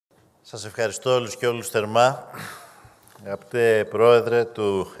Σας ευχαριστώ όλους και όλους θερμά. Αγαπητέ Πρόεδρε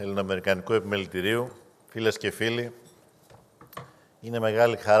του Ελληνο-Αμερικανικού Επιμελητηρίου, φίλες και φίλοι, είναι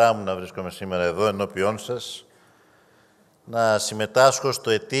μεγάλη χαρά μου να βρίσκομαι σήμερα εδώ ενώπιόν σας, να συμμετάσχω στο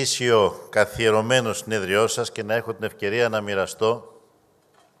ετήσιο καθιερωμένο συνέδριό σας και να έχω την ευκαιρία να μοιραστώ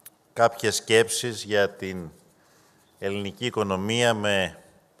κάποιες σκέψεις για την ελληνική οικονομία με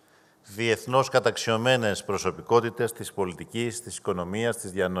διεθνώς καταξιωμένες προσωπικότητες της πολιτικής, της οικονομίας,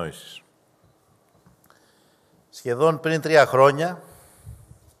 της διανόησης. Σχεδόν πριν 3 χρόνια,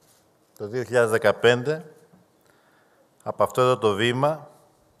 το 2015, από αυτό εδώ το βήμα,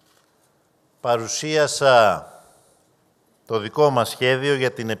 παρουσίασα το δικό μας σχέδιο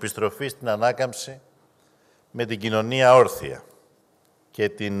για την επιστροφή στην ανάκαμψη με την κοινωνία όρθια και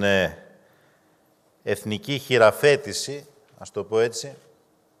την εθνική χειραφέτηση, ας το πω έτσι,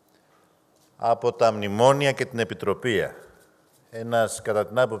 από τα μνημόνια και την επιτροπία. Ένας, κατά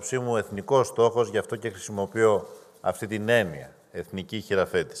την άποψή μου, εθνικός στόχος, γι' αυτό και χρησιμοποιώ αυτή την έννοια, εθνική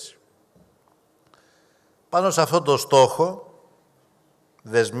χειραφέτηση. Πάνω σε αυτό το στόχο,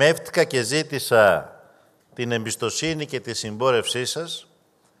 δεσμεύτηκα και ζήτησα την εμπιστοσύνη και τη συμπόρευσή σας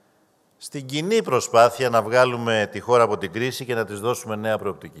στην κοινή προσπάθεια να βγάλουμε τη χώρα από την κρίση και να της δώσουμε νέα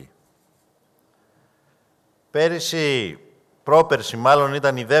προοπτική. Πρόπερση μάλλον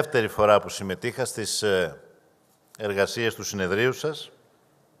ήταν η δεύτερη φορά που συμμετείχα στις εργασίες του συνεδρίου σας.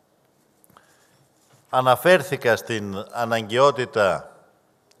 Αναφέρθηκα στην αναγκαιότητα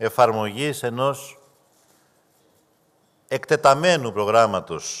εφαρμογής ενός εκτεταμένου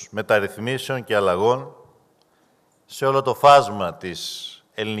προγράμματος μεταρρυθμίσεων και αλλαγών σε όλο το φάσμα της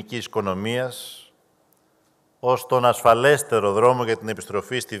ελληνικής οικονομίας ως τον ασφαλέστερο δρόμο για την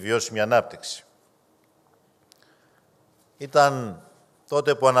επιστροφή στη βιώσιμη ανάπτυξη. Ήταν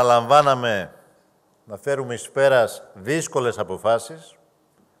τότε που αναλαμβάναμε να φέρουμε εις πέρας δύσκολες αποφάσεις,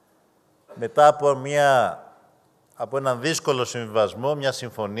 μετά από έναν δύσκολο συμβιβασμό, μια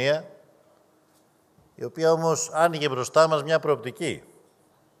συμφωνία, η οποία όμως άνοιγε μπροστά μας μια προοπτική.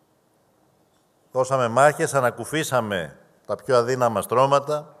 Δώσαμε μάχες, ανακουφίσαμε τα πιο αδύναμα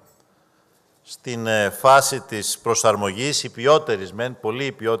στρώματα στην φάση της προσαρμογής, υπιότερης μεν, πολύ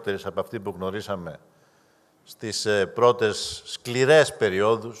υπιότερης από αυτή που γνωρίσαμε στις πρώτες σκληρές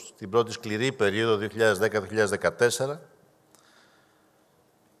περιόδους, την πρώτη σκληρή περίοδο 2010-2014.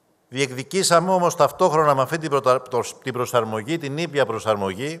 Διεκδικήσαμε όμως ταυτόχρονα με αυτή την προσαρμογή, την ήπια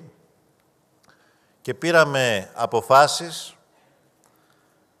προσαρμογή, και πήραμε αποφάσεις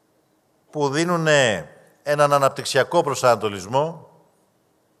που δίνουν έναν αναπτυξιακό προσανατολισμό.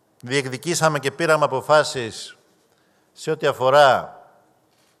 Διεκδικήσαμε και πήραμε αποφάσεις σε ό,τι αφορά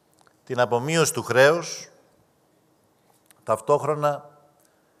την απομείωση του χρέους. Ταυτόχρονα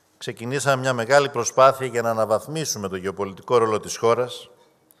ξεκινήσαμε μια μεγάλη προσπάθεια για να αναβαθμίσουμε το γεωπολιτικό ρόλο της χώρας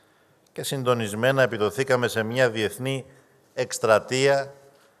και συντονισμένα επιδοθήκαμε σε μια διεθνή εκστρατεία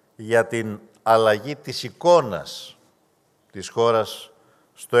για την αλλαγή της εικόνας της χώρας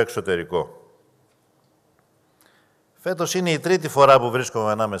στο εξωτερικό. Φέτος είναι η τρίτη φορά που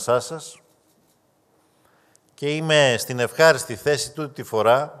βρίσκομαι ανάμεσά σας και είμαι στην ευχάριστη θέση τούτη τη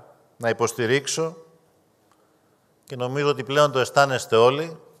φορά να υποστηρίξω, και νομίζω ότι πλέον το αισθάνεστε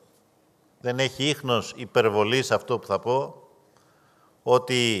όλοι, δεν έχει ίχνος υπερβολής αυτό που θα πω,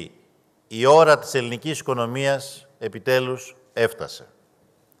 ότι η ώρα της ελληνικής οικονομίας επιτέλους έφτασε.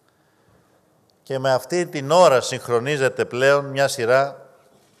 Και με αυτή την ώρα συγχρονίζεται πλέον μια σειρά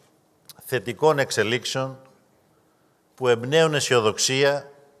θετικών εξελίξεων που εμπνέουν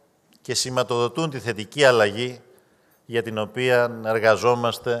αισιοδοξία και σηματοδοτούν τη θετική αλλαγή για την οποία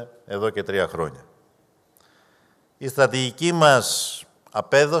εργαζόμαστε εδώ και 3 χρόνια. Η στρατηγική μας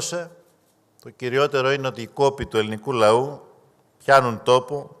απέδωσε. Το κυριότερο είναι ότι οι κόποι του ελληνικού λαού πιάνουν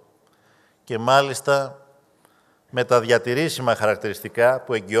τόπο και μάλιστα με τα διατηρήσιμα χαρακτηριστικά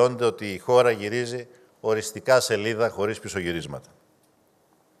που εγγυώνται ότι η χώρα γυρίζει οριστικά σελίδα χωρίς πισωγυρίσματα.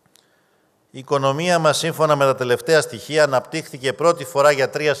 Η οικονομία μας, σύμφωνα με τα τελευταία στοιχεία, αναπτύχθηκε πρώτη φορά για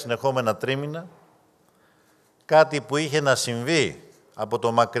 3 συνεχόμενα τρίμηνα, κάτι που είχε να συμβεί από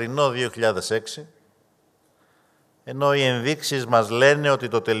το μακρινό 2006, ενώ οι ενδείξεις μας λένε ότι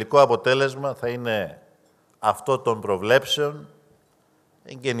το τελικό αποτέλεσμα θα είναι αυτό των προβλέψεων,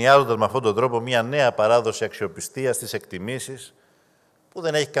 εγκαινιάζοντας με αυτόν τον τρόπο μια νέα παράδοση αξιοπιστίας στις εκτιμήσεις, που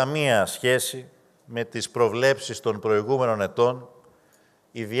δεν έχει καμία σχέση με τις προβλέψεις των προηγούμενων ετών,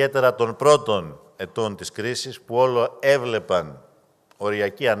 ιδιαίτερα των πρώτων ετών της κρίσης, που όλο έβλεπαν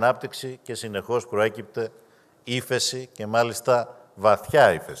οριακή ανάπτυξη και συνεχώς προέκυπτε ύφεση και μάλιστα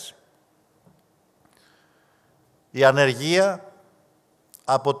βαθιά ύφεση. Η ανεργία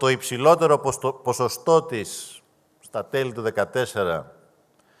από το υψηλότερο ποσοστό της στα τέλη του 2014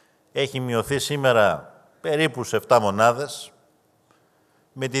 έχει μειωθεί σήμερα περίπου σε 7 μονάδες,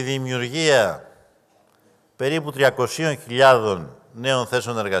 με τη δημιουργία περίπου 300.000 νέων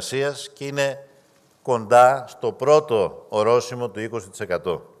θέσεων εργασίας και είναι κοντά στο πρώτο ορόσημο του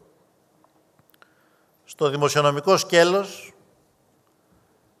 20%. Στο δημοσιονομικό σκέλος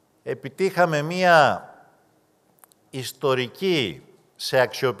επιτύχαμε μία ιστορική σε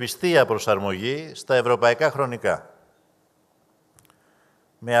αξιοπιστία προσαρμογή στα ευρωπαϊκά χρονικά.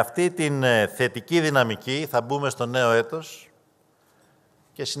 Με αυτή την θετική δυναμική θα μπούμε στο νέο έτος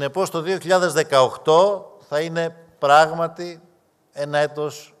και συνεπώς το 2018 θα είναι πράγματι ένα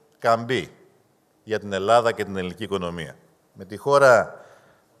έτος καμπή για την Ελλάδα και την ελληνική οικονομία. Με τη χώρα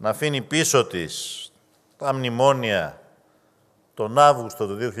να αφήνει πίσω της τα μνημόνια τον Αύγουστο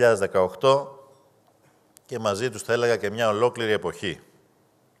του 2018 και μαζί τους θα έλεγα και μια ολόκληρη εποχή,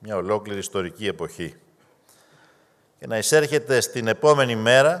 μια ολόκληρη ιστορική εποχή. Και να εισέρχεται στην επόμενη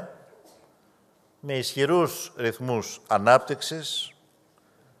μέρα με ισχυρούς ρυθμούς ανάπτυξης,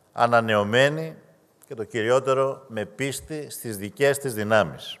 ανανεωμένη και το κυριότερο με πίστη στις δικές της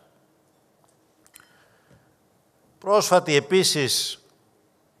δυνάμεις. Πρόσφατη επίσης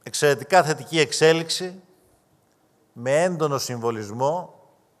εξαιρετικά θετική εξέλιξη με έντονο συμβολισμό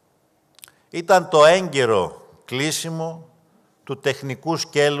ήταν το έγκαιρο κλείσιμο του τεχνικού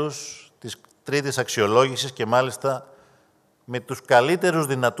σκέλους της τρίτης αξιολόγησης και μάλιστα με τους καλύτερους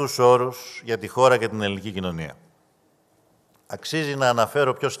δυνατούς όρους για τη χώρα και την ελληνική κοινωνία. Αξίζει να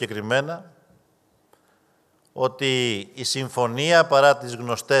αναφέρω πιο συγκεκριμένα ότι η συμφωνία, παρά τις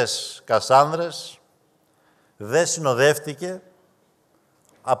γνωστές κασάνδρες, δεν συνοδεύτηκε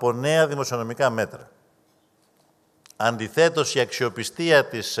από νέα δημοσιονομικά μέτρα. Αντιθέτως, η αξιοπιστία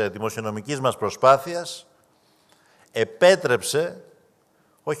της δημοσιονομικής μας προσπάθειας επέτρεψε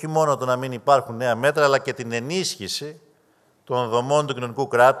όχι μόνο το να μην υπάρχουν νέα μέτρα, αλλά και την ενίσχυση των δομών του κοινωνικού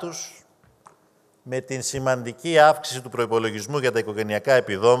κράτους με την σημαντική αύξηση του προϋπολογισμού για τα οικογενειακά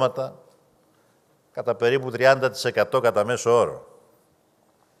επιδόματα κατά περίπου 30% κατά μέσο όρο.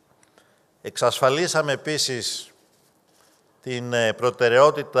 Εξασφαλίσαμε επίσης την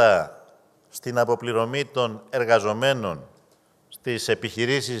προτεραιότητα στην αποπληρωμή των εργαζομένων στις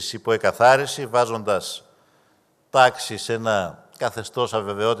επιχειρήσεις υπό εκαθάριση, βάζοντας τάξη σε ένα καθεστώς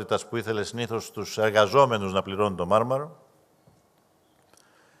αβεβαιότητας που ήθελε συνήθως τους εργαζόμενους να πληρώνουν το μάρμαρο.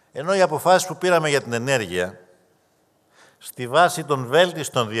 Ενώ οι αποφάσεις που πήραμε για την ενέργεια, στη βάση των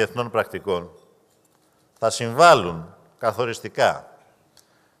βέλτιστων διεθνών πρακτικών, θα συμβάλλουν καθοριστικά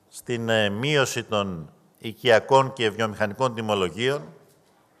στην μείωση των οικιακών και βιομηχανικών τιμολογίων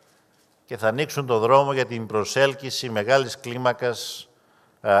και θα ανοίξουν το δρόμο για την προσέλκυση μεγάλης κλίμακας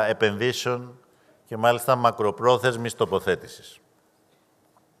επενδύσεων και μάλιστα μακροπρόθεσμης τοποθέτησης.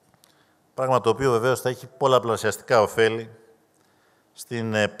 Πράγμα το οποίο βεβαίως θα έχει πολλαπλασιαστικά ωφέλη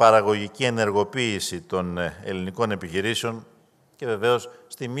στην παραγωγική ενεργοποίηση των ελληνικών επιχειρήσεων και βεβαίως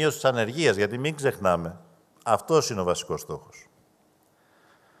στη μείωση της ανεργίας, γιατί μην ξεχνάμε, αυτός είναι ο βασικός στόχος.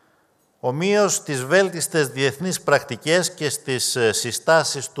 Ομοίως στις βέλτιστες διεθνείς πρακτικές και στις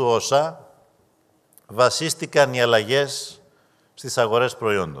συστάσεις του ΟΣΑ βασίστηκαν οι αλλαγές στις αγορές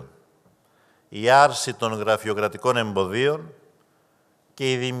προϊόντων. Η άρση των γραφειοκρατικών εμποδίων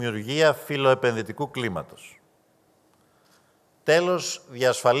και η δημιουργία φιλοεπενδυτικού κλίματος. Τέλος,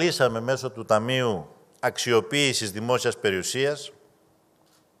 διασφαλίσαμε μέσω του Ταμείου Αξιοποίησης Δημόσιας Περιουσίας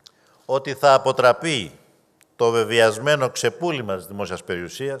ότι θα αποτραπεί το βεβαιασμένο ξεπούλημα της δημόσιας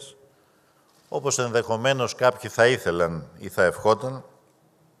περιουσίας, όπως ενδεχομένως κάποιοι θα ήθελαν ή θα ευχόταν.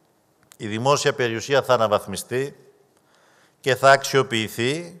 Η δημόσια περιουσία θα αναβαθμιστεί και θα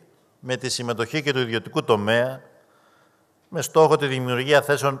αξιοποιηθεί με τη συμμετοχή και του ιδιωτικού τομέα, με στόχο τη δημιουργία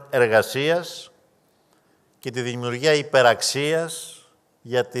θέσεων εργασίας και τη δημιουργία υπεραξίας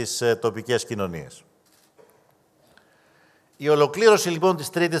για τις τοπικές κοινωνίες. Η ολοκλήρωση λοιπόν της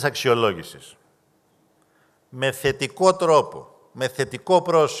τρίτης αξιολόγησης, με θετικό τρόπο, με θετικό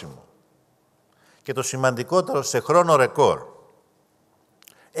πρόσημο και το σημαντικότερο σε χρόνο ρεκόρ,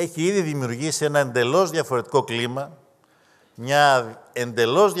 έχει ήδη δημιουργήσει ένα εντελώς διαφορετικό κλίμα, μια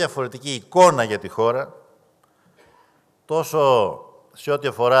εντελώς διαφορετική εικόνα για τη χώρα, τόσο σε ό,τι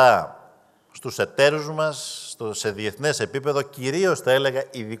αφορά στους εταίρους μας, σε διεθνές επίπεδο, κυρίως θα έλεγα,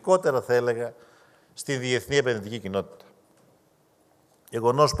 ειδικότερα θα έλεγα, στη διεθνή επενδυτική κοινότητα.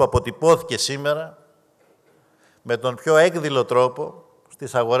 Γεγονός που αποτυπώθηκε σήμερα με τον πιο έκδηλο τρόπο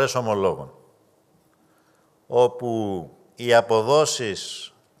στις αγορές ομολόγων, όπου οι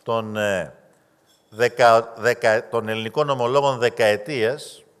αποδόσεις των ελληνικών ομολόγων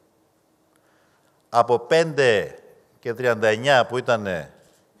δεκαετίας από 5,39 που ήταν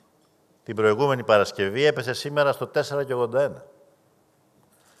την προηγούμενη Παρασκευή έπεσε σήμερα στο 4,81.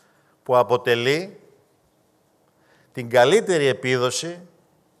 που αποτελεί την καλύτερη επίδοση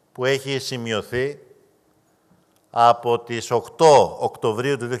που έχει σημειωθεί από τις 8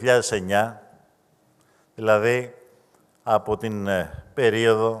 Οκτωβρίου του 2009, δηλαδή από την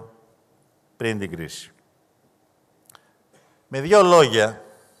περίοδο πριν την κρίση. Με δύο λόγια,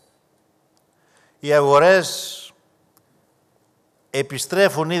 οι αγορές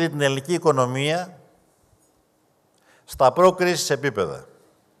επιστρέφουν ήδη την ελληνική οικονομία στα προ-κρίσης επίπεδα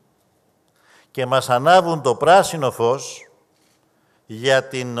και μας ανάβουν το πράσινο φως για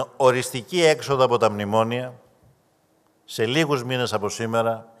την οριστική έξοδο από τα μνημόνια σε λίγους μήνες από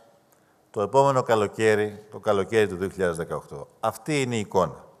σήμερα, το επόμενο καλοκαίρι, το καλοκαίρι του 2018. Αυτή είναι η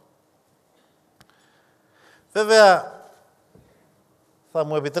εικόνα. Βέβαια, θα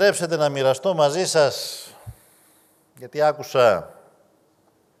μου επιτρέψετε να μοιραστώ μαζί σας, γιατί άκουσα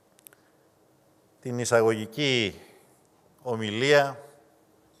την εισαγωγική ομιλία,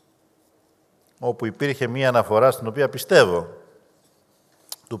 όπου υπήρχε μία αναφορά, στην οποία πιστεύω,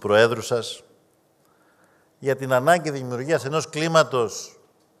 του Προέδρου σας, για την ανάγκη δημιουργίας ενός κλίματος,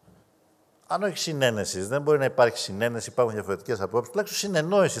 αν όχι συνένεσης, δεν μπορεί να υπάρχει συνένεση, υπάρχουν διαφορετικές απόψεις, τουλάχιστον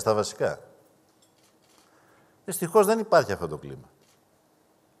συνεννόηση στα βασικά. Δυστυχώς δεν υπάρχει αυτό το κλίμα.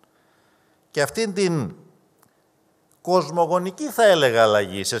 Και αυτήν την κοσμογονική, θα έλεγα,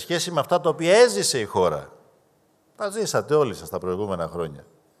 αλλαγή σε σχέση με αυτά τα οποία έζησε η χώρα, τα ζήσατε όλοι σας τα προηγούμενα χρόνια,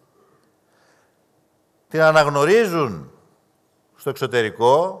 την αναγνωρίζουν στο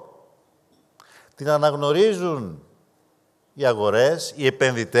εξωτερικό, την αναγνωρίζουν οι αγορές, οι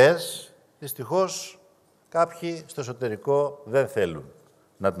επενδυτές. Δυστυχώς, κάποιοι στο εσωτερικό δεν θέλουν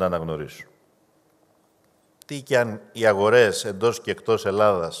να την αναγνωρίσουν. Τι κι αν οι αγορές εντός και εκτός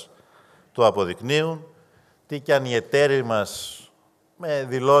Ελλάδας το αποδεικνύουν, τι κι αν οι εταίροι μας με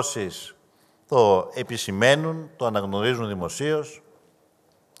δηλώσεις το επισημαίνουν, το αναγνωρίζουν δημοσίως,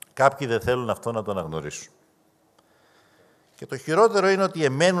 κάποιοι δεν θέλουν αυτό να το αναγνωρίσουν. Και το χειρότερο είναι ότι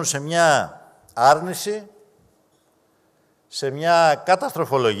εμένουν σε μια άρνηση, σε μια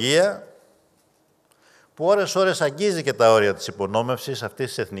καταστροφολογία που ώρες-ώρες αγγίζει και τα όρια της υπονόμευσης αυτής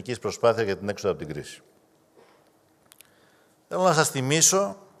της εθνικής προσπάθειας για την έξοδο από την κρίση. Θέλω να σας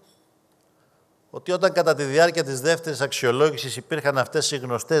θυμίσω ότι όταν κατά τη διάρκεια της δεύτερης αξιολόγησης υπήρχαν αυτές οι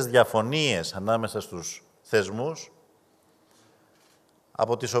γνωστές διαφωνίες ανάμεσα στους θεσμούς,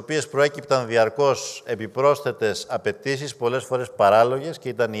 από τις οποίες προέκυπταν διαρκώς επιπρόσθετες απαιτήσεις, πολλές φορές παράλογες, και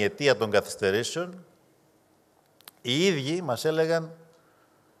ήταν η αιτία των καθυστερήσεων, οι ίδιοι μας έλεγαν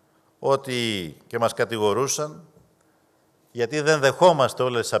ότι και μας κατηγορούσαν γιατί δεν δεχόμαστε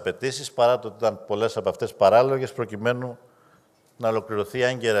όλες τις απαιτήσεις, παρά το ότι ήταν πολλές από αυτές παράλογες, προκειμένου να ολοκληρωθεί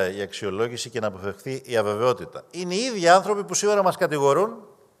άγκαιρα η αξιολόγηση και να αποφευχθεί η αβεβαιότητα. Είναι οι ίδιοι άνθρωποι που σήμερα μας κατηγορούν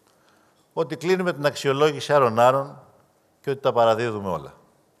ότι κλείνουμε την αξιολόγηση άρων-άρων και ότι τα παραδίδουμε όλα.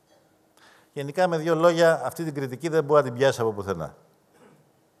 Γενικά, με δύο λόγια, αυτή την κριτική δεν μπορεί να την πιάσει από πουθενά.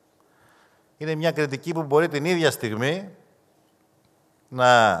 Είναι μια κριτική που μπορεί την ίδια στιγμή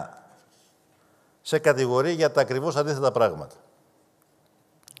να σε κατηγορεί για τα ακριβώς αντίθετα πράγματα.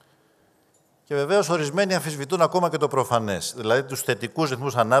 Και βεβαίως ορισμένοι αμφισβητούν ακόμα και το προφανές, δηλαδή τους θετικούς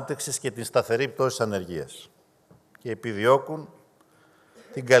ρυθμούς ανάπτυξης και την σταθερή πτώση της ανεργίας. Και επιδιώκουν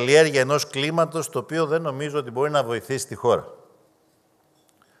την καλλιέργεια ενός κλίματος το οποίο δεν νομίζω ότι μπορεί να βοηθήσει τη χώρα.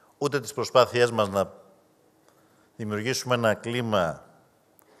 Ούτε τις προσπάθειές μας να δημιουργήσουμε ένα κλίμα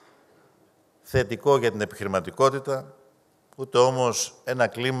θετικό για την επιχειρηματικότητα, ούτε όμως ένα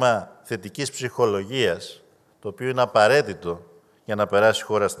κλίμα θετικής ψυχολογίας, το οποίο είναι απαραίτητο για να περάσει η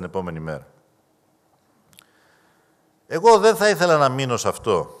χώρα στην επόμενη μέρα. Εγώ δεν θα ήθελα να μείνω σε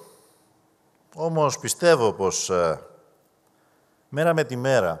αυτό. Όμως πιστεύω πως μέρα με τη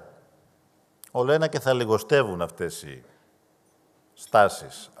μέρα όλο ένα και θα λιγοστεύουν αυτές οι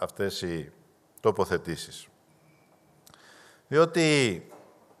στάσεις, αυτές οι τοποθετήσεις. Διότι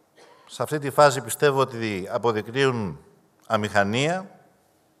σε αυτή τη φάση πιστεύω ότι αποδεικνύουν αμηχανία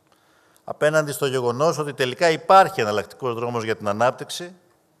απέναντι στο γεγονός ότι τελικά υπάρχει εναλλακτικός δρόμος για την ανάπτυξη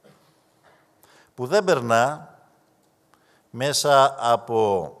που δεν περνά μέσα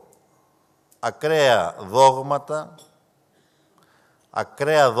από ακραία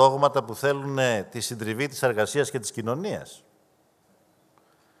δόγματα που θέλουν τη συντριβή της εργασίας και της κοινωνίας.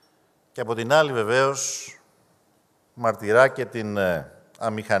 Και από την άλλη, βεβαίως, μαρτυρά και την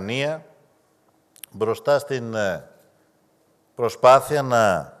αμηχανία μπροστά στην προσπάθεια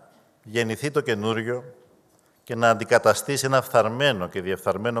να γεννηθεί το καινούριο και να αντικαταστήσει ένα φθαρμένο και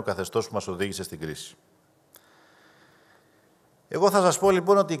διεφθαρμένο καθεστώς που μας οδήγησε στην κρίση. Εγώ θα σας πω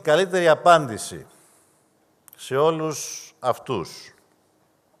λοιπόν ότι η καλύτερη απάντηση σε όλους αυτούς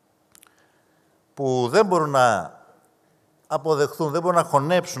που δεν μπορούν να αποδεχθούν, δεν μπορούν να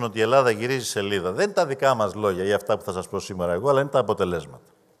χωνέψουν ότι η Ελλάδα γυρίζει σελίδα. Δεν είναι τα δικά μας λόγια ή αυτά που θα σας πω σήμερα εγώ, αλλά είναι τα αποτελέσματα.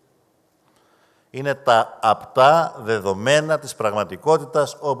 Είναι τα απτά δεδομένα της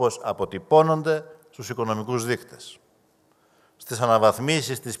πραγματικότητας όπως αποτυπώνονται στους οικονομικούς δείκτες, στις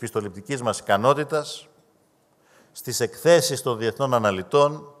αναβαθμίσεις της πιστοληπτικής μας ικανότητας, στις εκθέσεις των διεθνών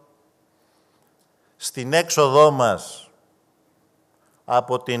αναλυτών, στην έξοδό μας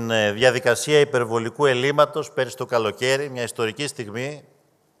από την διαδικασία υπερβολικού ελλείμματος πέρυσι το καλοκαίρι, μια ιστορική στιγμή,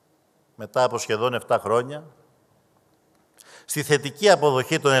 μετά από σχεδόν 7 χρόνια, στη θετική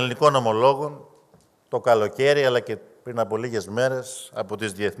αποδοχή των ελληνικών ομολόγων το καλοκαίρι, αλλά και πριν από λίγες μέρες από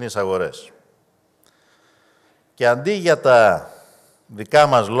τις διεθνείς αγορές. Και αντί για τα δικά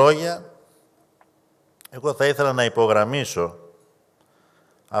μας λόγια, εγώ θα ήθελα να υπογραμμίσω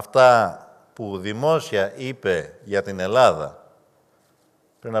αυτά που δημόσια είπε για την Ελλάδα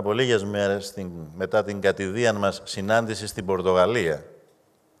πριν από λίγες μέρες, μετά την κατηδίαν μας συνάντηση στην Πορτογαλία,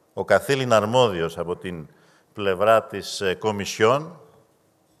 ο καθήλυν αρμόδιος από την πλευρά της Κομισιόν,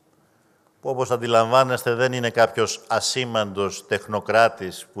 που όπως αντιλαμβάνεστε δεν είναι κάποιος ασήμαντος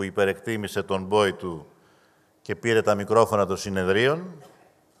τεχνοκράτης που υπερεκτίμησε τον μπόι του και πήρε τα μικρόφωνα των συνεδρίων,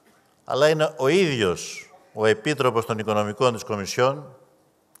 αλλά είναι ο ίδιος ο Επίτροπος των Οικονομικών της Κομισιόν,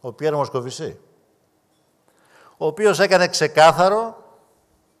 ο Πιέρ Μοσκοβισή, ο οποίος έκανε ξεκάθαρο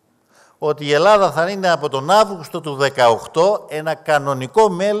ότι η Ελλάδα θα είναι από τον Αύγουστο του 2018 ένα κανονικό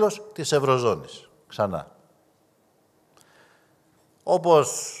μέλος της Ευρωζώνης. Ξανά.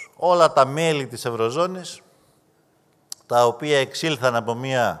 Όπως όλα τα μέλη της Ευρωζώνης, τα οποία εξήλθαν από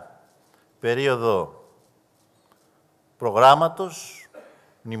μία περίοδο προγράμματος,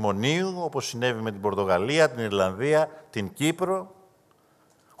 μνημονίου, όπως συνέβη με την Πορτογαλία, την Ιρλανδία, την Κύπρο,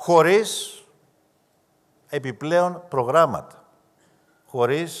 χωρίς επιπλέον προγράμματα,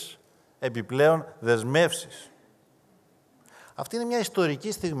 χωρίς επιπλέον δεσμεύσεις. Αυτή είναι μια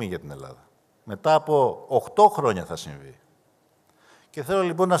ιστορική στιγμή για την Ελλάδα. Μετά από 8 χρόνια θα συμβεί. Και θέλω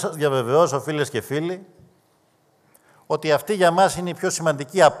λοιπόν να σας διαβεβαιώσω, φίλες και φίλοι, ότι αυτή για μας είναι η πιο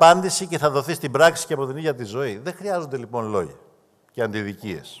σημαντική απάντηση και θα δοθεί στην πράξη και από την ίδια τη ζωή. Δεν χρειάζονται λοιπόν λόγια και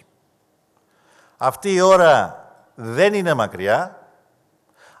αντιδικίες. Αυτή η ώρα δεν είναι μακριά,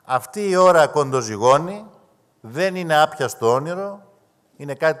 αυτή η ώρα κοντοζυγώνει, δεν είναι άπιαστο όνειρο,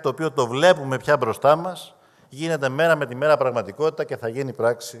 είναι κάτι το οποίο το βλέπουμε πια μπροστά μας, γίνεται μέρα με τη μέρα πραγματικότητα και θα γίνει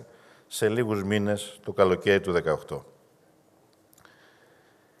πράξη σε λίγους μήνες το καλοκαίρι του 2018.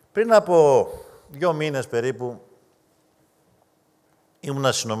 Πριν από 2 μήνες περίπου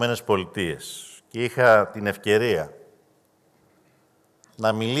ήμουνα στις Ηνωμένες Πολιτείες και είχα την ευκαιρία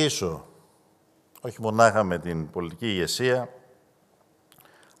να μιλήσω όχι μονάχα με την πολιτική ηγεσία,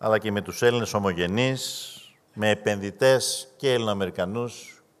 αλλά και με τους Έλληνες ομογενείς, με επενδυτές και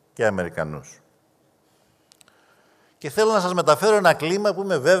Ελληνο-Αμερικανούς και Αμερικανούς. Και θέλω να σας μεταφέρω ένα κλίμα που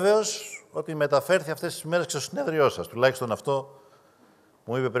είμαι βέβαιος ότι μεταφέρθη αυτές τις μέρες και στο συνέδριό σας. Τουλάχιστον αυτό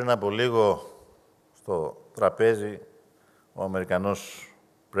μου είπε πριν από λίγο στο τραπέζι ο Αμερικανός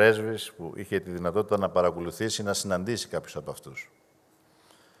πρέσβης που είχε τη δυνατότητα να παρακολουθήσει, να συναντήσει κάποιους από αυτούς.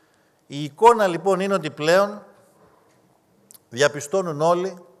 Η εικόνα λοιπόν είναι ότι πλέον διαπιστώνουν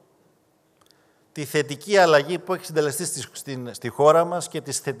όλοι τη θετική αλλαγή που έχει συντελεστεί στη χώρα μας και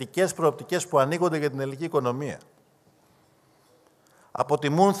τις θετικές προοπτικές που ανοίγονται για την ελληνική οικονομία.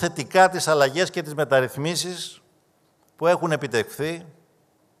 Αποτιμούν θετικά τις αλλαγές και τις μεταρρυθμίσεις που έχουν επιτευχθεί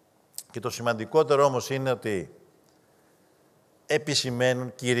και το σημαντικότερο όμως είναι ότι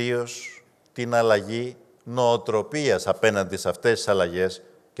επισημαίνουν κυρίως την αλλαγή νοοτροπίας απέναντι σε αυτές τις αλλαγές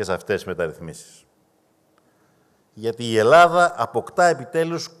και σε αυτές τις μεταρρυθμίσεις. Γιατί η Ελλάδα αποκτά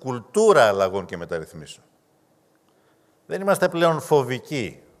επιτέλους κουλτούρα αλλαγών και μεταρρυθμίσεων. Δεν είμαστε πλέον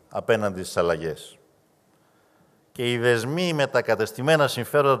φοβικοί απέναντι στις αλλαγές. Και οι δεσμοί με τα κατεστημένα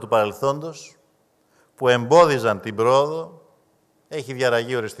συμφέροντα του παρελθόντος που εμπόδιζαν την πρόοδο έχει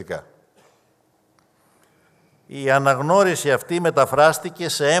διαραγεί οριστικά. Η αναγνώριση αυτή μεταφράστηκε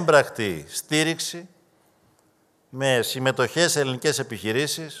σε έμπρακτη στήριξη με συμμετοχές σε ελληνικές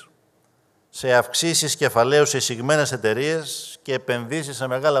επιχειρήσεις, σε αυξήσεις κεφαλαίου σε εισηγμένες εταιρείες και επενδύσεις σε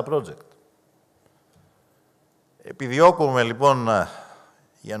μεγάλα project. Επιδιώκουμε λοιπόν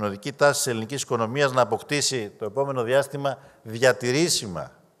η ανωδική τάση της ελληνικής οικονομίας να αποκτήσει το επόμενο διάστημα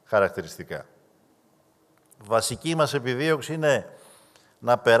διατηρήσιμα χαρακτηριστικά. Βασική μας επιδίωξη είναι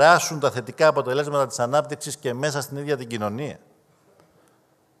να περάσουν τα θετικά αποτελέσματα της ανάπτυξης και μέσα στην ίδια την κοινωνία,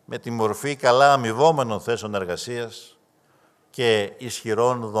 με τη μορφή καλά αμοιβόμενων θέσεων εργασίας και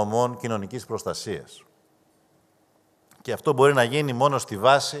ισχυρών δομών κοινωνικής προστασίας. Και αυτό μπορεί να γίνει μόνο στη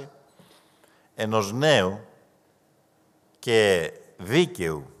βάση ενός νέου και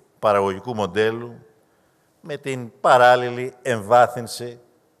δίκαιου παραγωγικού μοντέλου με την παράλληλη εμβάθυνση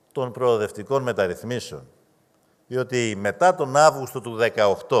των προοδευτικών μεταρρυθμίσεων. Διότι μετά τον Αύγουστο του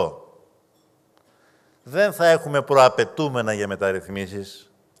 2018 δεν θα έχουμε προαπαιτούμενα για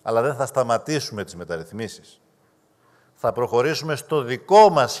μεταρρυθμίσεις, αλλά δεν θα σταματήσουμε τις μεταρρυθμίσεις. Θα προχωρήσουμε στο δικό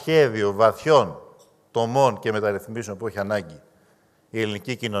μας σχέδιο βαθιών τομών και μεταρρυθμίσεων που έχει ανάγκη η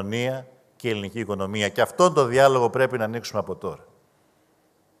ελληνική κοινωνία και η ελληνική οικονομία. Και αυτόν τον διάλογο πρέπει να ανοίξουμε από τώρα.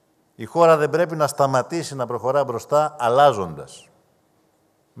 Η χώρα δεν πρέπει να σταματήσει να προχωρά μπροστά αλλάζοντας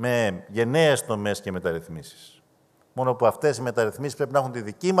με γενναίες τομές και μεταρρυθμίσεις. Μόνο που αυτές οι μεταρρυθμίσεις πρέπει να έχουν τη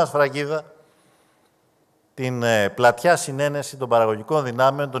δική μας φραγίδα, την πλατιά συνένεση των παραγωγικών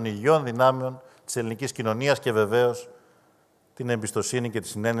δυνάμεων, των υγιών δυνάμεων της ελληνικής κοινωνίας και βεβαίως την εμπιστοσύνη και τη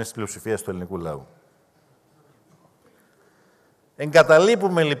συνένεση της πλειοψηφίας του ελληνικού λαού.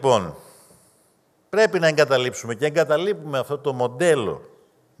 Εγκαταλείπουμε λοιπόν, πρέπει να εγκαταλείψουμε και εγκαταλείπουμε αυτό το μοντέλο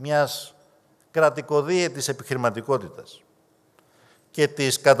μιας κρατικοδίαιτης επιχειρηματικότητας και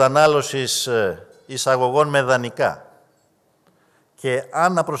της κατανάλωσης εισαγωγών με δανεικά και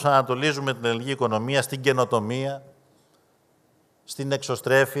αναπροσανατολίζουμε την ελληνική οικονομία στην καινοτομία, στην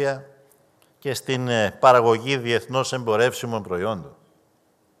εξωστρέφεια και στην παραγωγή διεθνώς εμπορεύσιμων προϊόντων.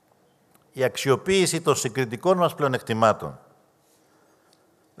 Η αξιοποίηση των συγκριτικών μας πλεονεκτημάτων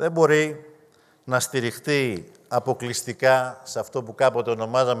δεν μπορεί να στηριχτεί αποκλειστικά σε αυτό που κάποτε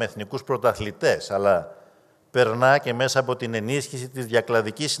ονομάζαμε εθνικούς πρωταθλητές, αλλά περνά και μέσα από την ενίσχυση της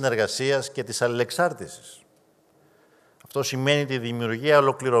διακλαδικής συνεργασίας και της αλληλεξάρτησης. Αυτό σημαίνει τη δημιουργία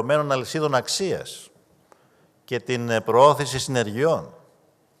ολοκληρωμένων αλυσίδων αξίας και την προώθηση συνεργειών.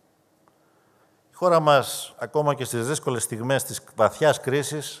 Η χώρα μας, ακόμα και στις δύσκολες στιγμές της βαθιάς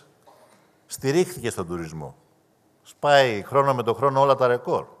κρίσης, στηρίχθηκε στον τουρισμό. Σπάει χρόνο με το χρόνο όλα τα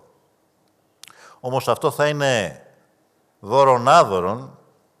ρεκόρ. Όμως αυτό θα είναι δώρον άδωρον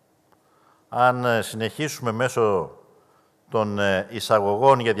αν συνεχίσουμε μέσω των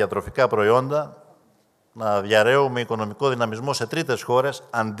εισαγωγών για διατροφικά προϊόντα να διαρρέουμε οικονομικό δυναμισμό σε τρίτες χώρες,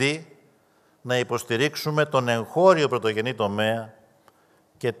 αντί να υποστηρίξουμε τον εγχώριο πρωτογενή τομέα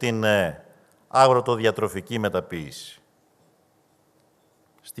και την αγροτοδιατροφική μεταποίηση.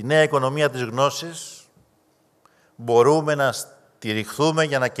 Στη νέα οικονομία της γνώσης μπορούμε να στηριχθούμε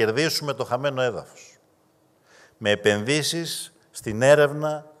για να κερδίσουμε το χαμένο έδαφος, με επενδύσεις στην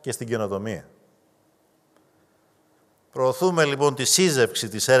έρευνα και στην καινοτομία. Προωθούμε λοιπόν τη σύζευξη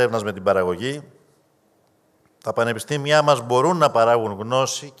της έρευνας με την παραγωγή. Τα πανεπιστήμια μας μπορούν να παράγουν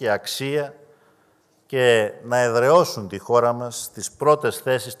γνώση και αξία και να εδραιώσουν τη χώρα μας στις πρώτες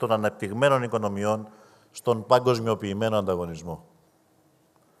θέσεις των αναπτυγμένων οικονομιών στον παγκοσμιοποιημένο ανταγωνισμό.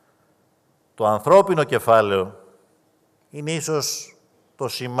 Το ανθρώπινο κεφάλαιο είναι ίσως το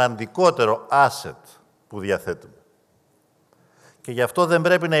σημαντικότερο asset που διαθέτουμε. Και γι' αυτό δεν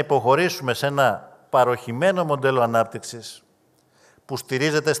πρέπει να υποχωρήσουμε σε ένα παροχημένο μοντέλο ανάπτυξης που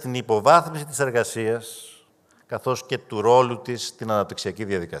στηρίζεται στην υποβάθμιση της εργασίας καθώς και του ρόλου της στην αναπτυξιακή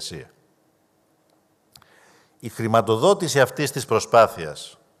διαδικασία. Η χρηματοδότηση αυτής της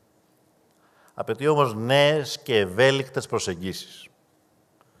προσπάθειας απαιτεί όμως νέες και ευέλικτες προσεγγίσεις.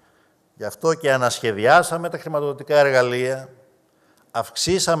 Γι' αυτό και ανασχεδιάσαμε τα χρηματοδοτικά εργαλεία,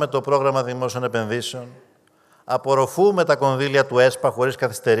 αυξήσαμε το πρόγραμμα δημόσιων επενδύσεων, απορροφούμε τα κονδύλια του ΕΣΠΑ χωρίς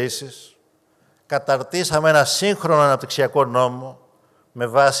καθυστερήσεις, καταρτήσαμε ένα σύγχρονο αναπτυξιακό νόμο με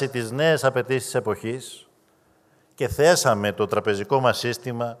βάση τις νέες απαιτήσεις της εποχής και θέσαμε το τραπεζικό μας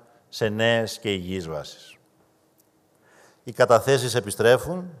σύστημα σε νέες και υγιείς βάσεις. Οι καταθέσεις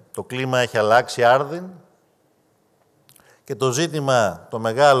επιστρέφουν, το κλίμα έχει αλλάξει άρδιν και το ζήτημα,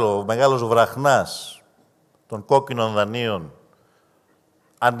 ο μεγάλος βραχνάς των κόκκινων δανείων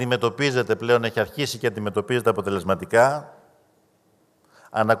αντιμετωπίζεται πλέον, έχει αρχίσει και αντιμετωπίζεται αποτελεσματικά,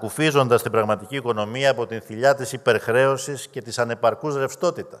 ανακουφίζοντας την πραγματική οικονομία από την θηλιά της υπερχρέωσης και της ανεπαρκούς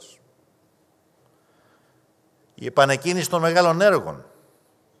ρευστότητας. Η επανεκκίνηση των μεγάλων έργων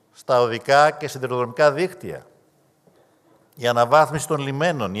στα οδικά και σιδηροδρομικά δίκτυα, η αναβάθμιση των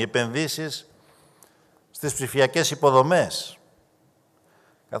λιμένων, οι επενδύσεις στις ψηφιακές υποδομές,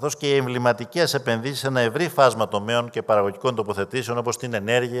 καθώς και οι εμβληματικές επενδύσεις σε ένα ευρύ φάσμα τομέων και παραγωγικών τοποθετήσεων, όπως την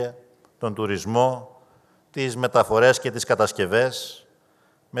ενέργεια, τον τουρισμό, τις μεταφορές και τις κατασκευές,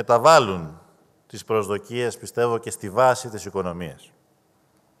 μεταβάλλουν τις προσδοκίες, πιστεύω, και στη βάση της οικονομίας.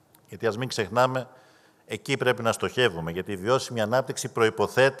 Γιατί ας μην ξεχνάμε, εκεί πρέπει να στοχεύουμε, γιατί η βιώσιμη ανάπτυξη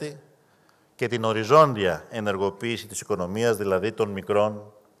προϋποθέτει και την οριζόντια ενεργοποίηση της οικονομίας, δηλαδή των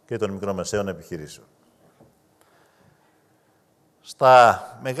μικρών και των μικρομεσαίων επιχειρήσεων. Στα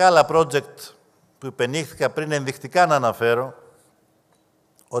μεγάλα project που υπενήχθηκα πριν, ενδεικτικά να αναφέρω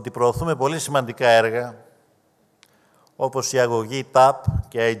ότι προωθούμε πολύ σημαντικά έργα, όπως η αγωγή TAP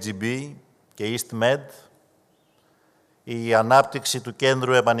και IGB και EastMed, η ανάπτυξη του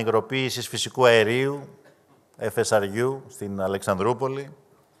Κέντρου Επανυγροποίησης Φυσικού Αερίου, FSRU, στην Αλεξανδρούπολη,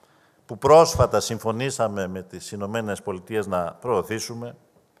 που πρόσφατα συμφωνήσαμε με τις Ηνωμένες Πολιτείες να προωθήσουμε,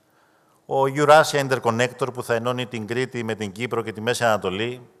 ο Eurasia Interconnector που θα ενώνει την Κρήτη με την Κύπρο και τη Μέση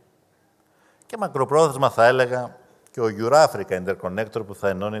Ανατολή και μακροπρόθεσμα θα έλεγα και ο Eurafrica Interconnector που θα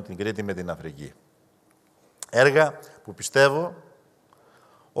ενώνει την Κρήτη με την Αφρική. Έργα που πιστεύω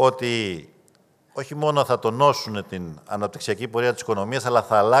ότι όχι μόνο θα τονώσουν την αναπτυξιακή πορεία της οικονομίας, αλλά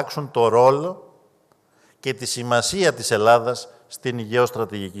θα αλλάξουν το ρόλο και τη σημασία της Ελλάδας στην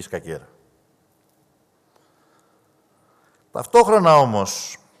γεωστρατηγική σκακέρα. Ταυτόχρονα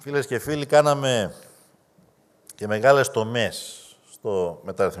όμως, φίλες και φίλοι, κάναμε και μεγάλες τομές στο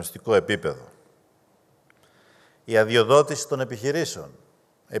μεταρρυθμιστικό επίπεδο. Η αδειοδότηση των επιχειρήσεων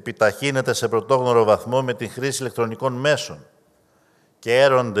επιταχύνεται σε πρωτόγνωρο βαθμό με την χρήση ηλεκτρονικών μέσων και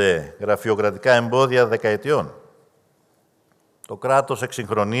έρονται γραφειοκρατικά εμπόδια δεκαετιών. Το κράτος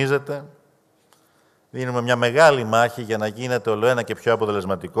εξυγχρονίζεται, δίνουμε μια μεγάλη μάχη για να γίνεται ολοένα και πιο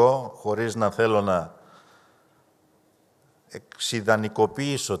αποτελεσματικό, χωρίς να θέλω να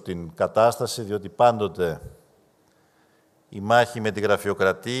εξιδανικοποιήσω την κατάσταση, διότι πάντοτε η μάχη με τη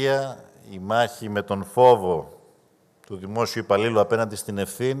γραφειοκρατία, η μάχη με τον φόβο του δημόσιου υπαλλήλου απέναντι στην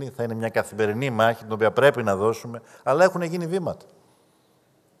ευθύνη θα είναι μια καθημερινή μάχη, την οποία πρέπει να δώσουμε, αλλά έχουν γίνει βήματα.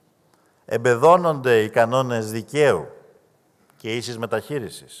 Εμπεδώνονται οι κανόνες δικαίου και ίσης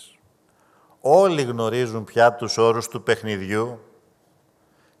μεταχείρισης. Όλοι γνωρίζουν πια τους όρους του παιχνιδιού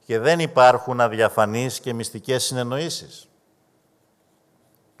και δεν υπάρχουν αδιαφανείς και μυστικές συνεννοήσεις.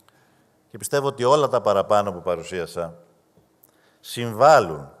 Και πιστεύω ότι όλα τα παραπάνω που παρουσίασα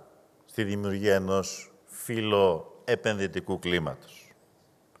συμβάλλουν στη δημιουργία ενός φιλοεπενδυτικού κλίματος.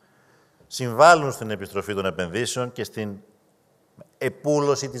 Συμβάλλουν στην επιστροφή των επενδύσεων και στην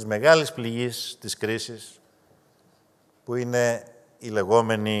επούλωση της μεγάλης πληγής της κρίσης, που είναι η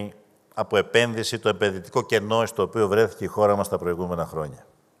λεγόμενη από επένδυση, το επενδυτικό κενό στο οποίο βρέθηκε η χώρα μας τα προηγούμενα χρόνια.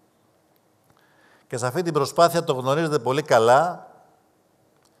 Και σε αυτή την προσπάθεια, το γνωρίζετε πολύ καλά,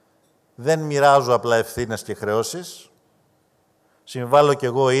 δεν μοιράζω απλά ευθύνες και χρεώσεις. Συμβάλλω κι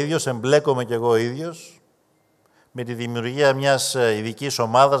εγώ ίδιος, εμπλέκομαι κι εγώ ίδιος με τη δημιουργία μιας ειδικής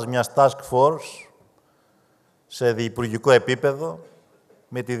ομάδας, μιας task force σε διυπουργικό επίπεδο,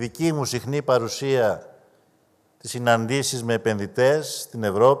 με τη δική μου συχνή παρουσία τις συναντήσεις με επενδυτές στην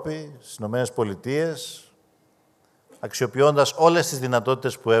Ευρώπη, στις Ηνωμένες Πολιτείες, αξιοποιώντας όλες τις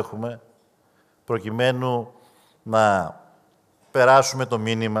δυνατότητες που έχουμε, προκειμένου να περάσουμε το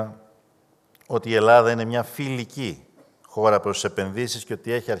μήνυμα ότι η Ελλάδα είναι μια φιλική χώρα προς τις επενδύσεις και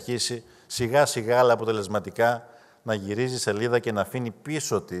ότι έχει αρχίσει σιγά-σιγά, αλλά αποτελεσματικά, να γυρίζει σελίδα και να αφήνει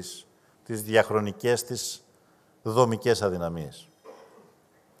πίσω της τις διαχρονικές της δομικές αδυναμίες.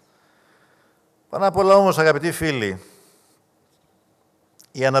 Πάνω απ' όλα όμως, αγαπητοί φίλοι,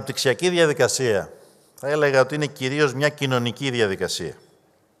 η αναπτυξιακή διαδικασία θα έλεγα ότι είναι κυρίως μια κοινωνική διαδικασία.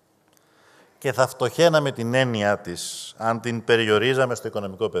 Και θα φτωχαίναμε την έννοια της αν την περιορίζαμε στο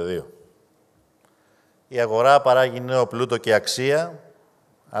οικονομικό πεδίο. Η αγορά παράγει νέο πλούτο και αξία,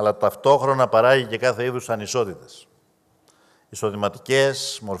 αλλά ταυτόχρονα παράγει και κάθε είδους ανισότητες.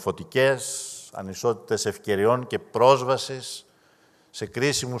 Εισοδηματικές, μορφωτικές, ανισότητες ευκαιριών και πρόσβασης σε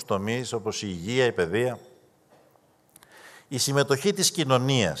κρίσιμους τομείς όπως η υγεία, η παιδεία. Η συμμετοχή της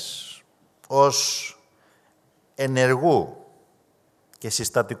κοινωνίας ως ενεργού και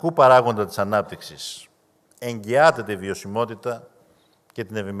συστατικού παράγοντα της ανάπτυξης εγγυάται τη βιωσιμότητα και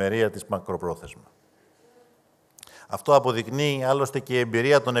την ευημερία της μακροπρόθεσμα. Αυτό αποδεικνύει άλλωστε και η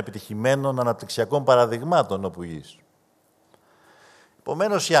εμπειρία των επιτυχημένων αναπτυξιακών παραδειγμάτων όπου εις.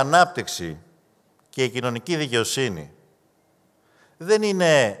 Επομένως, η ανάπτυξη και η κοινωνική δικαιοσύνη δεν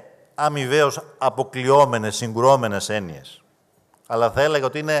είναι αμοιβαίως αποκλειόμενες, συγκρουόμενες έννοιες, αλλά θα έλεγα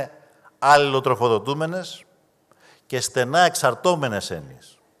ότι είναι αλληλοτροφοδοτούμενες και στενά εξαρτώμενες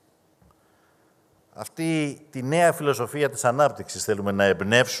έννοιες. Αυτή τη νέα φιλοσοφία της ανάπτυξης θέλουμε να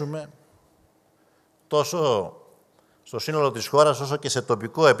εμπνεύσουμε τόσο στο σύνολο της χώρας, όσο και σε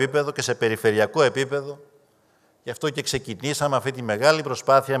τοπικό επίπεδο και σε περιφερειακό επίπεδο. Γι' αυτό και ξεκινήσαμε αυτή τη μεγάλη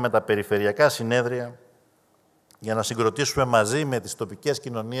προσπάθεια με τα περιφερειακά συνέδρια για να συγκροτήσουμε μαζί με τις τοπικές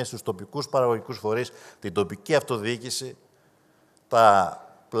κοινωνίες, τους τοπικούς παραγωγικούς φορείς, την τοπική αυτοδιοίκηση, τα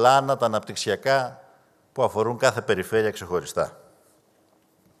πλάνα, τα αναπτυξιακά που αφορούν κάθε περιφέρεια ξεχωριστά.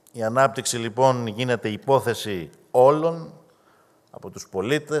 Η ανάπτυξη, λοιπόν, γίνεται υπόθεση όλων, από τους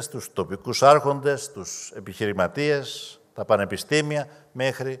πολίτες, τους τοπικούς άρχοντες, τους επιχειρηματίες, τα πανεπιστήμια,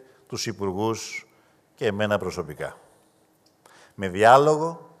 μέχρι τους υπουργούς και εμένα προσωπικά. Με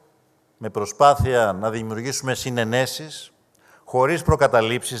διάλογο, με προσπάθεια να δημιουργήσουμε συνενέσεις, χωρίς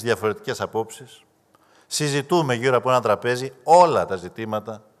προκαταλήψεις, διαφορετικές απόψεις, συζητούμε γύρω από ένα τραπέζι όλα τα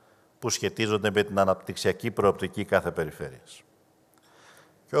ζητήματα που σχετίζονται με την αναπτυξιακή προοπτική κάθε περιφέρειας.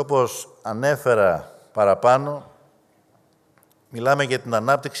 Και όπως ανέφερα παραπάνω, μιλάμε για την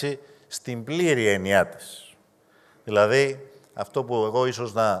ανάπτυξη στην πλήρη έννοιά της. Δηλαδή, αυτό που εγώ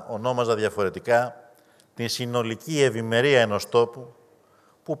ίσως να ονόμαζα διαφορετικά, την συνολική ευημερία ενός τόπου,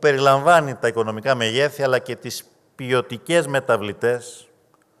 που περιλαμβάνει τα οικονομικά μεγέθη, αλλά και τις ποιοτικές μεταβλητές,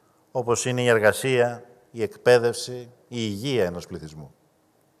 όπως είναι η εργασία, η εκπαίδευση, η υγεία ενός πληθυσμού.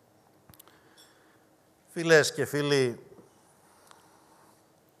 Φίλες και φίλοι,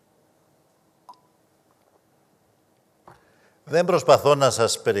 δεν προσπαθώ να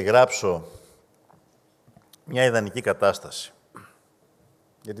σας περιγράψω μια ιδανική κατάσταση,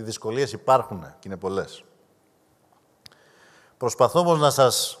 γιατί δυσκολίες υπάρχουν και είναι πολλές. Προσπαθώ όμως να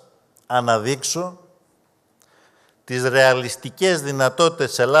σας αναδείξω τις ρεαλιστικές δυνατότητες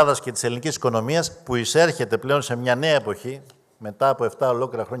της Ελλάδας και της ελληνικής οικονομίας που εισέρχεται πλέον σε μια νέα εποχή μετά από 7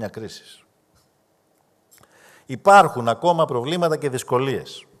 ολόκληρα χρόνια κρίσης. Υπάρχουν ακόμα προβλήματα και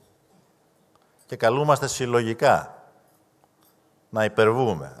δυσκολίες και καλούμαστε συλλογικά να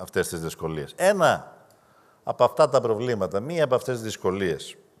υπερβούμε αυτές τις δυσκολίες. Ένα από αυτά τα προβλήματα, μία από αυτές τις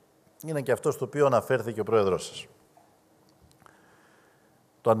δυσκολίες, είναι και αυτό στο οποίο αναφέρθηκε ο Πρόεδρος σας.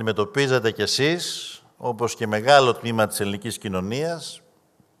 Το αντιμετωπίζετε κι εσείς, όπως και μεγάλο τμήμα της ελληνικής κοινωνίας,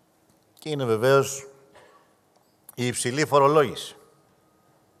 και είναι βεβαίως η υψηλή φορολόγηση.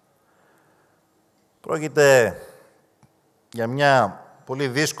 Πρόκειται για μια πολύ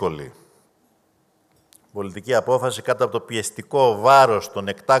δύσκολη πολιτική απόφαση κάτω από το πιεστικό βάρος των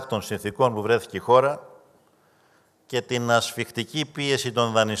εκτάκτων συνθηκών που βρέθηκε η χώρα και την ασφιχτική πίεση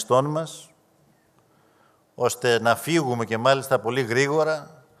των δανειστών μας, ώστε να φύγουμε και μάλιστα πολύ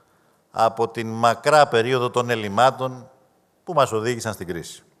γρήγορα από την μακρά περίοδο των ελλημάτων που μας οδήγησαν στην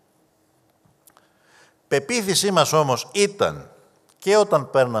κρίση. Πεποίθησή μας όμως ήταν και όταν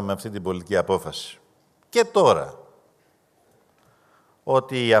παίρναμε αυτή την πολιτική απόφαση και τώρα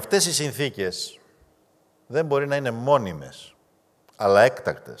ότι αυτές οι συνθήκες δεν μπορεί να είναι μόνιμες, αλλά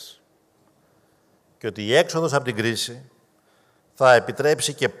έκτακτες και ότι η έξοδος από την κρίση θα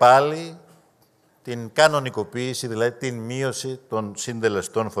επιτρέψει και πάλι την κανονικοποίηση, δηλαδή την μείωση των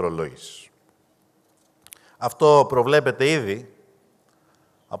συντελεστών φορολόγησης. Αυτό προβλέπεται ήδη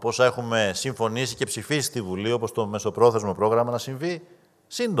από όσα έχουμε συμφωνήσει και ψηφίσει στη Βουλή, όπως το μεσοπρόθεσμο πρόγραμμα, να συμβεί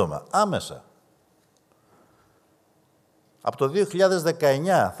σύντομα, άμεσα. Από το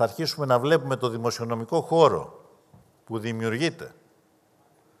 2019 θα αρχίσουμε να βλέπουμε το δημοσιονομικό χώρο που δημιουργείται.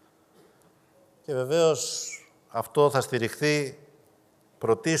 Και βεβαίως αυτό θα στηριχθεί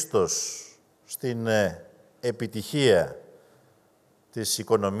πρωτίστως στην επιτυχία της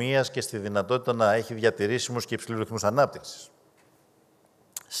οικονομίας και στη δυνατότητα να έχει διατηρήσιμους και υψηλούς ρυθμούς ανάπτυξης.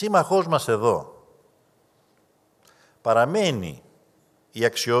 Σύμμαχός μας εδώ παραμένει η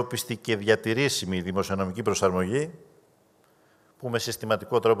αξιόπιστη και διατηρήσιμη δημοσιονομική προσαρμογή που με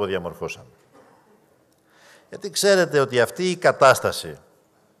συστηματικό τρόπο διαμορφώσαμε. Γιατί ξέρετε ότι αυτή η κατάσταση,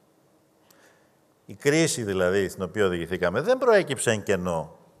 η κρίση δηλαδή στην οποία οδηγηθήκαμε, δεν προέκυψε εν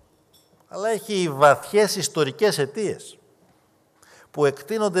κενό, αλλά έχει βαθιές ιστορικές αιτίες που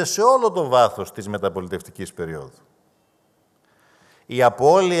εκτείνονται σε όλο το βάθος της μεταπολιτευτικής περίοδου. Η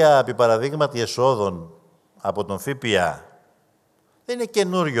απώλεια, επί παραδείγματι, εσόδων από τον ΦΠΑ δεν είναι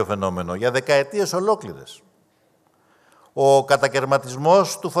καινούριο φαινόμενο για δεκαετίες ολόκληρες. Ο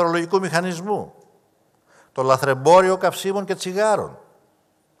κατακερματισμός του φορολογικού μηχανισμού, το λαθρεμπόριο καυσίμων και τσιγάρων,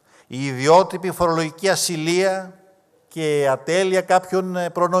 η ιδιότυπη φορολογική ασυλία και ατέλεια κάποιων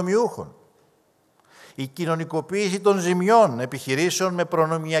προνομιούχων, η κοινωνικοποίηση των ζημιών επιχειρήσεων με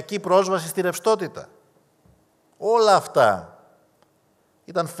προνομιακή πρόσβαση στη ρευστότητα. Όλα αυτά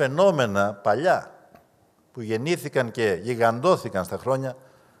ήταν φαινόμενα παλιά που γεννήθηκαν και γιγαντώθηκαν στα χρόνια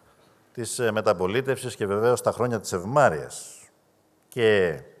της μεταπολίτευσης και βεβαίως στα χρόνια της ευμάρειας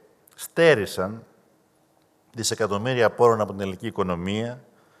και στέρισαν δισεκατομμύρια πόρων από την ελληνική οικονομία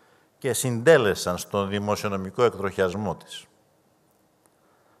και συντέλεσαν στον δημοσιονομικό εκτροχιασμό της.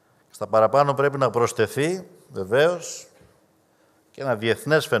 Στα παραπάνω πρέπει να προσθεθεί, βεβαίως, και ένα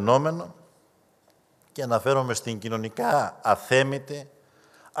διεθνές φαινόμενο και αναφέρομαι στην κοινωνικά αθέμητη,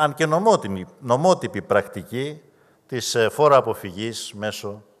 αν και νομότυπη πρακτική της φόρα αποφυγής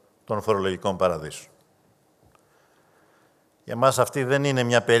μέσω των φορολογικών παραδείσων. Για μας αυτή δεν είναι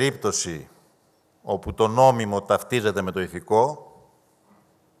μια περίπτωση όπου το νόμιμο ταυτίζεται με το ηθικό,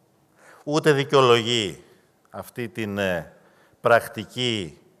 ούτε δικαιολογεί αυτή την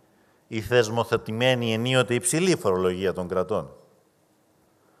πρακτική η θεσμοθετημένη ενίοτε υψηλή φορολογία των κρατών.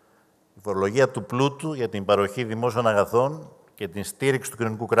 Η φορολογία του πλούτου για την παροχή δημόσιων αγαθών και την στήριξη του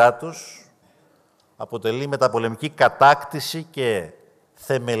κοινωνικού κράτους αποτελεί μεταπολεμική κατάκτηση και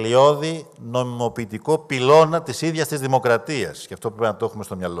θεμελιώδη νομιμοποιητικό πυλώνα της ίδιας της δημοκρατίας. Και αυτό πρέπει να το έχουμε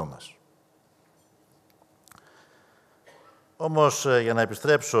στο μυαλό μας. Όμως, για να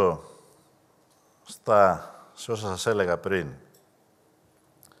επιστρέψω σε όσα σας έλεγα πριν,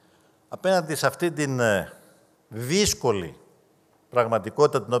 απέναντι σε αυτή την δύσκολη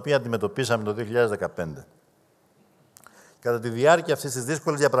πραγματικότητα την οποία αντιμετωπίσαμε το 2015, κατά τη διάρκεια αυτής της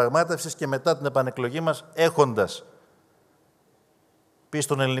δύσκολης διαπραγμάτευσης και μετά την επανεκλογή μας, έχοντας πει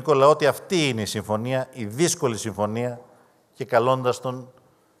στον ελληνικό λαό ότι αυτή είναι η συμφωνία, η δύσκολη συμφωνία, και καλώντας τον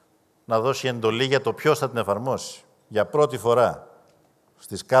να δώσει εντολή για το ποιος θα την εφαρμόσει. Για πρώτη φορά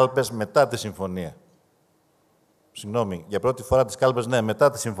στις κάλπες μετά τη συμφωνία. Συγγνώμη, για πρώτη φορά τις κάλπες, ναι, μετά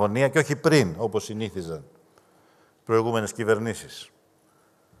τη συμφωνία και όχι πριν, όπως συνήθιζαν οι προηγούμενες κυβερνήσεις.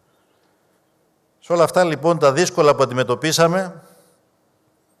 Σε όλα αυτά, λοιπόν, τα δύσκολα που αντιμετωπίσαμε,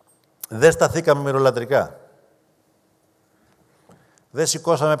 δεν σταθήκαμε μυρολατρικά. Δεν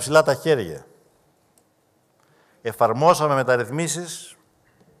σηκώσαμε ψηλά τα χέρια. Εφαρμόσαμε μεταρρυθμίσεις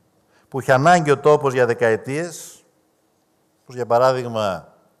που είχε ανάγκη ο τόπος για δεκαετίες, όπως για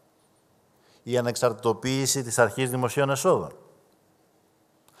παράδειγμα η ανεξαρτητοποίηση της αρχής δημοσίων εσόδων,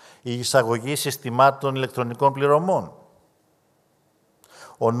 η εισαγωγή συστημάτων ηλεκτρονικών πληρωμών,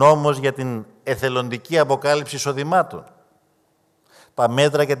 ο νόμος για την εθελοντική αποκάλυψη εισοδημάτων, τα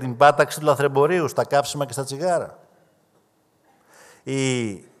μέτρα για την πάταξη του λαθρεμπορίου στα κάψιμα και στα τσιγάρα,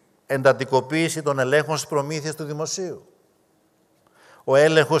 η εντατικοποίηση των ελέγχων στις προμήθειες του δημοσίου, ο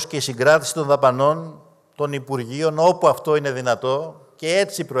έλεγχος και η συγκράτηση των δαπανών των Υπουργείων όπου αυτό είναι δυνατό, και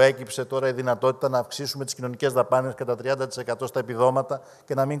έτσι προέκυψε τώρα η δυνατότητα να αυξήσουμε τις κοινωνικές δαπάνες κατά 30% στα επιδόματα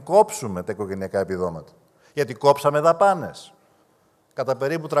και να μην κόψουμε τα οικογενειακά επιδόματα. Γιατί κόψαμε δαπάνες κατά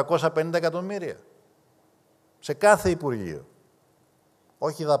περίπου 350 εκατομμύρια σε κάθε Υπουργείο.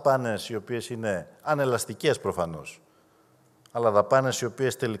 Όχι δαπάνες οι οποίες είναι ανελαστικές προφανώς, αλλά δαπάνες οι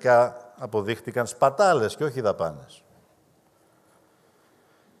οποίες τελικά αποδείχτηκαν σπατάλες και όχι δαπάνες.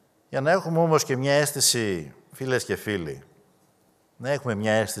 Για να έχουμε όμως και μια αίσθηση, φίλες και φίλοι, να έχουμε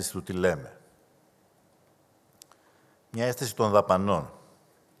μια αίσθηση του τι λέμε. Μια αίσθηση των δαπανών.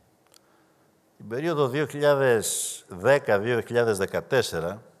 Την περίοδο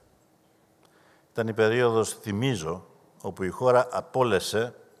 2010-2014 ήταν η περίοδος, θυμίζω, όπου η χώρα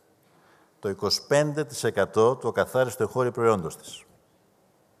απόλυσε το 25% του ακαθάριστου εγχώριου προϊόντος της.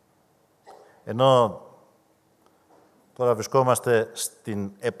 Ενώ τώρα βρισκόμαστε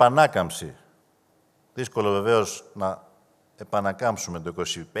στην επανάκαμψη. Δύσκολο βεβαίως να επανακάμψουμε το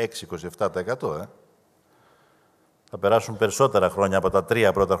 26-27%. Θα περάσουν περισσότερα χρόνια από τα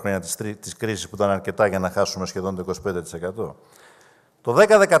 3 πρώτα χρόνια της κρίσης που ήταν αρκετά για να χάσουμε σχεδόν το 25%. Το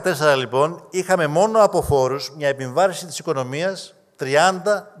 10-14 λοιπόν είχαμε μόνο από φόρους μια επιβάρυνση της οικονομίας 30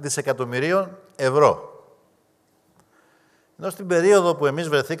 δισεκατομμυρίων ευρώ. Ενώ στην περίοδο που εμείς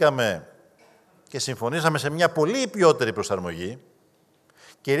βρεθήκαμε και συμφωνήσαμε σε μια πολύ ποιότερη προσαρμογή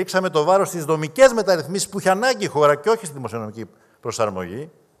και ρίξαμε το βάρος στις δομικές μεταρρυθμίσεις που είχε ανάγκη η χώρα και όχι στη δημοσιονομική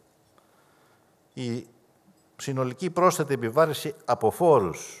προσαρμογή, η συνολική πρόσθετη επιβάρηση από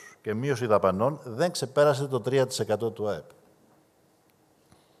φόρους και μείωση δαπανών δεν ξεπέρασε το 3% του ΑΕΠ.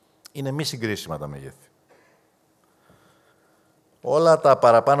 Είναι μη συγκρίσιμα τα μεγέθη. Όλα τα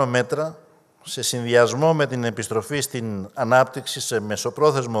παραπάνω μέτρα, σε συνδυασμό με την επιστροφή στην ανάπτυξη σε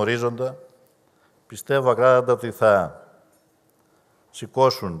μεσοπρόθεσμο ορίζοντα, πιστεύω ακράδαντα ότι θα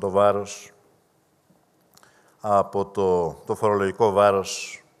σηκώσουν το βάρος από το φορολογικό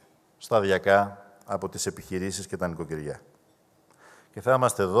βάρος σταδιακά από τις επιχειρήσεις και τα νοικοκυριά. Και θα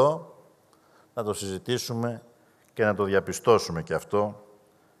είμαστε εδώ να το συζητήσουμε και να το διαπιστώσουμε και αυτό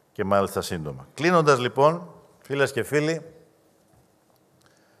και μάλιστα σύντομα. Κλείνοντας λοιπόν, φίλες και φίλοι,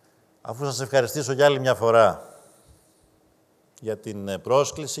 αφού σας ευχαριστήσω για άλλη μια φορά για την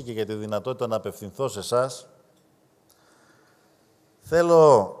πρόσκληση και για τη δυνατότητα να απευθυνθώ σε εσάς,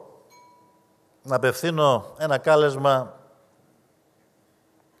 θέλω να απευθύνω ένα κάλεσμα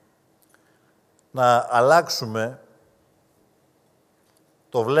να αλλάξουμε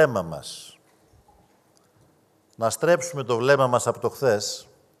το βλέμμα μας. Να στρέψουμε το βλέμμα μας από το χθες,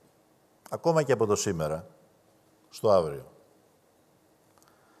 ακόμα και από το σήμερα, στο αύριο.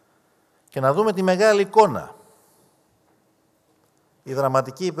 Και να δούμε τη μεγάλη εικόνα. Η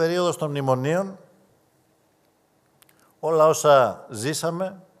δραματική περίοδος των μνημονίων, όλα όσα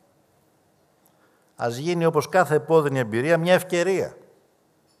ζήσαμε, ας γίνει όπως κάθε επώδυνη εμπειρία μια ευκαιρία.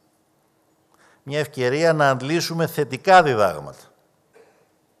 Μια ευκαιρία να αντλήσουμε θετικά διδάγματα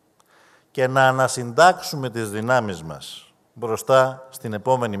και να ανασυντάξουμε τις δυνάμεις μας μπροστά στην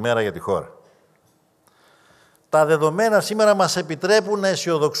επόμενη μέρα για τη χώρα. Τα δεδομένα σήμερα μας επιτρέπουν να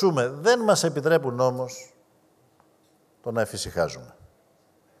αισιοδοξούμε. Δεν μας επιτρέπουν όμως το να εφησυχάζουμε.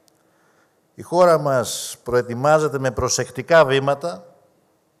 Η χώρα μας προετοιμάζεται με προσεκτικά βήματα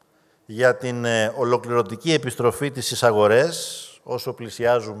για την ολοκληρωτική επιστροφή στις αγορές, όσο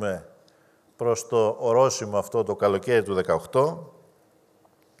πλησιάζουμε προς το ορόσημο αυτό το καλοκαίρι του 2018.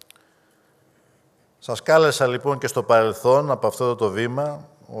 Σας κάλεσα λοιπόν και στο παρελθόν από αυτό το βήμα,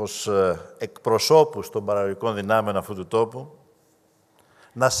 ως εκπροσώπους των παραγωγικών δυνάμεων αυτού του τόπου,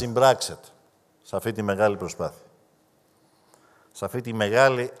 να συμπράξετε σε αυτή τη μεγάλη προσπάθεια, σε αυτή τη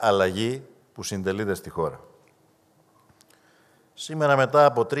μεγάλη αλλαγή που συντελείται στη χώρα. Σήμερα, μετά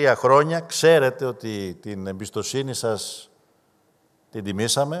από 3 χρόνια, ξέρετε ότι την εμπιστοσύνη σας την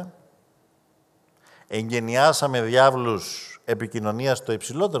τιμήσαμε, εγκαινιάσαμε διάβλους επικοινωνίας στο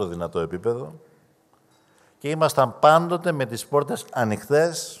υψηλότερο δυνατό επίπεδο και ήμασταν πάντοτε με τις πόρτες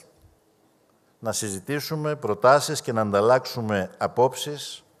ανοιχτές να συζητήσουμε προτάσεις και να ανταλλάξουμε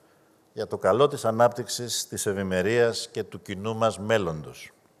απόψεις για το καλό της ανάπτυξης, της ευημερίας και του κοινού μας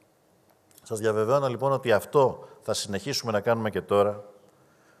μέλλοντος. Σας διαβεβαιώνω λοιπόν ότι αυτό θα συνεχίσουμε να κάνουμε και τώρα,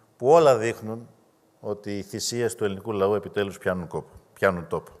 που όλα δείχνουν ότι οι θυσίες του ελληνικού λαού επιτέλους πιάνουν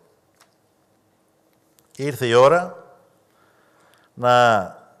τόπο. Ήρθε η ώρα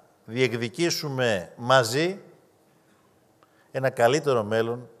να διεκδικήσουμε μαζί ένα καλύτερο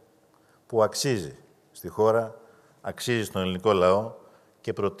μέλλον που αξίζει στη χώρα, αξίζει στον ελληνικό λαό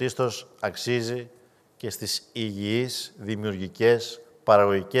και πρωτίστως αξίζει και στις υγιείς, δημιουργικές,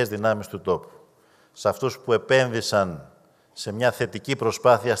 παραγωγικές δυνάμεις του τόπου. Σε αυτούς που επένδυσαν σε μια θετική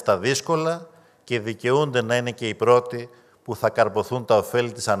προσπάθεια στα δύσκολα και δικαιούνται να είναι και οι πρώτοι που θα καρποθούν τα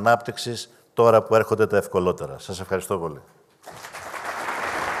ωφέλη της ανάπτυξης τώρα που έρχονται τα ευκολότερα. Σας ευχαριστώ πολύ.